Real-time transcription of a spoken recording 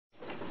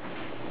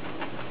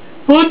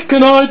What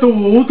can I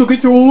do to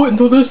get you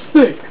into this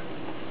snake?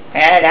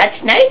 That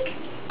snake?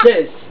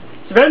 Yes.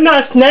 It's a very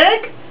nice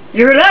snake.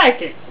 You like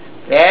it?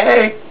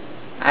 Well,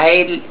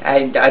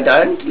 I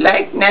don't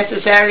like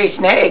necessarily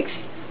snakes.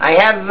 I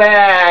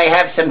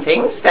have some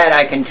things that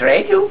I can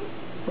trade you.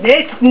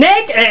 This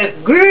snake is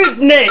good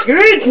snake.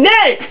 Good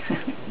snake.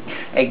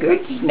 A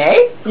good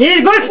snake?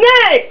 Yes, good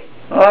snake.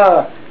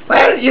 Oh,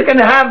 well, you can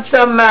have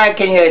some,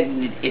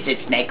 is it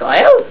snake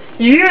oil?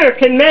 You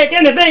can make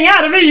anything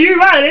out of it you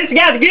want. It's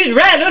got good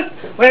rattles.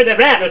 Where's the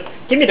rattles?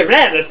 Give me the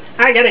rattles.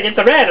 I gotta get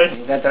the rattles.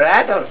 You got the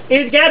rattles?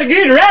 It's got a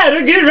good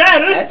rattle, good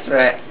rattle. That's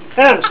right.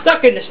 I'm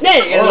stuck in the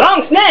snake, a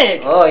long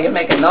snake. Oh, you're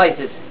making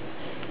noises.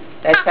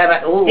 Let's have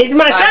a, ooh. It's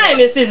my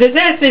sinuses.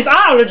 It's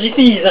allergy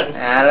season.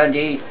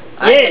 Allergy?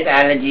 Yes.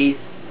 Allergies.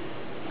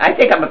 I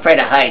think I'm afraid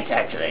of heights,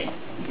 actually.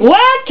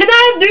 What can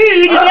I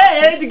do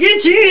today to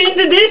get you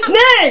into this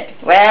snake?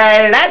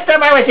 Well, last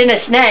time I was in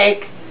a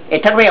snake,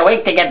 it took me a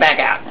week to get back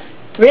out.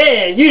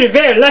 Well, you're a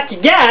very lucky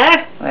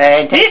guy.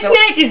 Well, this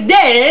snake is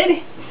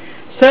dead,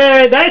 so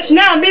that's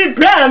not a big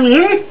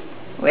problem.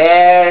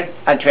 Well,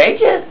 I'll trade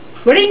you.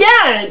 What do you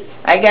got?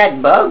 I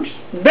got bugs.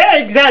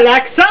 Bugs, I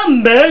like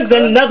some bugs,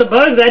 and other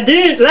bugs I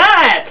didn't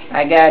like.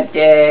 I got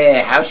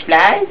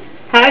houseflies.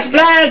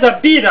 Houseflies are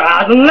beetles.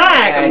 I don't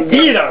like them.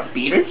 Beetles.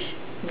 Beetles?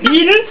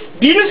 Beetles?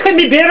 Beetles can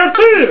be better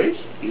too.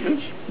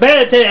 Beetles?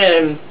 But,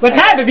 what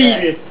type of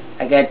beetle?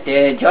 I got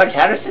George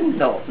Harrison.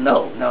 No,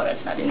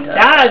 that's not it.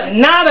 That's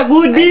not a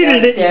good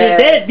beetle. It's a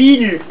dead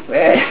beetle.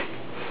 Well,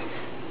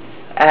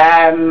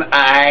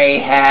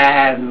 I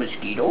have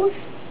mosquitoes.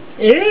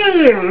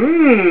 Well,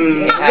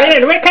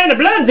 what kind of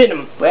blood's in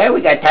them? Well,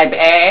 we got type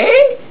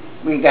A.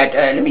 We got,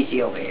 let me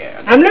see over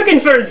here. I'm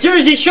looking for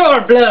Jersey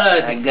Shore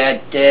blood. I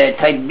got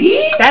type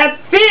B. That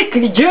thick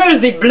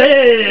Jersey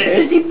blood.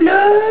 Jersey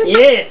blood?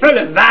 Yeah, full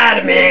of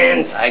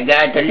vitamins. I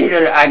got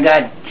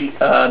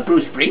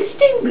Bruce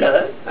Springsteen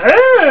blood.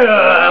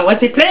 Oh, was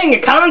he playing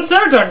a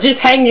concert or just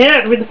hanging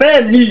out with the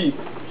family?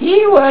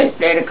 He was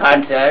playing a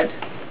concert.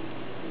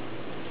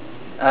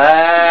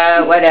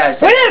 What else?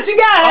 What else you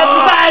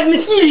got besides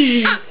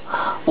mosquitoes?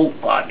 Oh,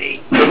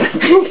 Bobby.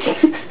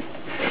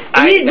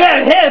 He's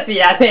very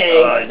healthy, I think.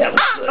 Oh, that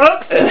was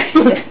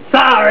good. Oops.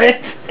 Sorry.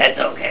 That's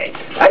okay.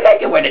 I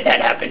like it when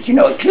that happens. You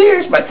know, it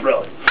clears my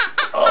throat.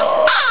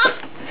 Oh,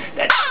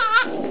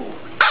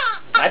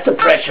 that's a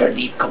pressure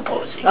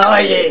decomposing. Oh,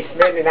 yes,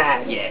 very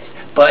nice. Yes,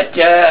 but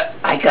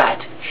I got.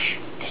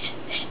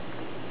 Listen.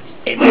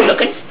 Anybody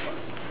looking?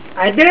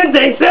 I didn't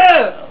think so.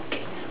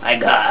 Okay,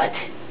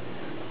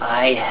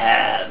 I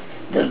have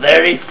the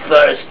very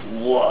first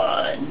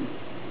one.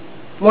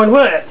 One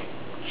what?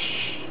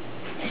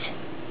 Listen.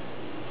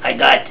 I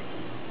got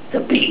the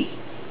bee.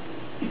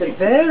 The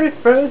very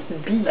first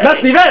bee.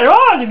 Must be very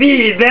old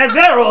bee.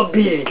 Very old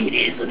bee. It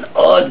is an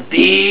old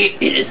bee.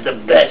 It is the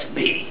best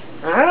bee.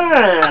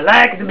 Ah, I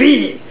like the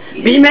bee.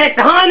 Bee make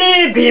the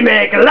honey. Bee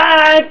make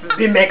life.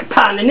 Bee make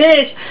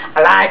pollination.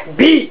 I like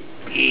bee.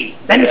 Bee.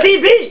 Let me see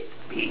bee.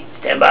 Bee.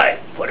 Stand by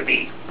for the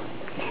bee.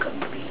 Here comes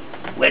the bee.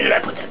 Where did I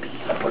put that bee?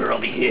 I put it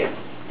over here.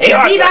 Hey,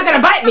 Arthur. The bee's not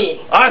gonna bite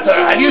me. Arthur,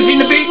 have you seen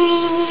the bee?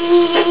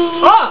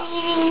 Oh,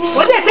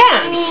 what's that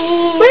sound?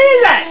 What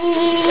is that?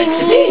 It's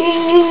the bee.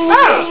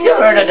 Oh, You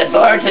heard of the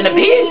birds and the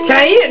bees? can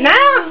I eat it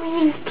now?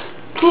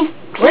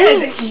 Where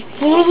is it?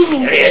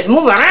 There he is. It's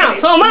moving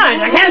around so much,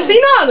 I can't see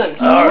nothing.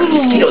 Oh, the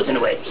mosquitoes in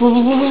the way.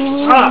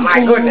 Oh,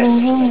 my goodness.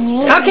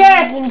 Okay,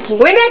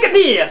 we make a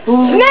deal.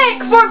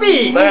 Snake for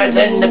bee. Birds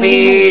and the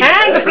bees.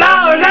 And the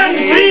flowers and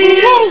the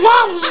trees.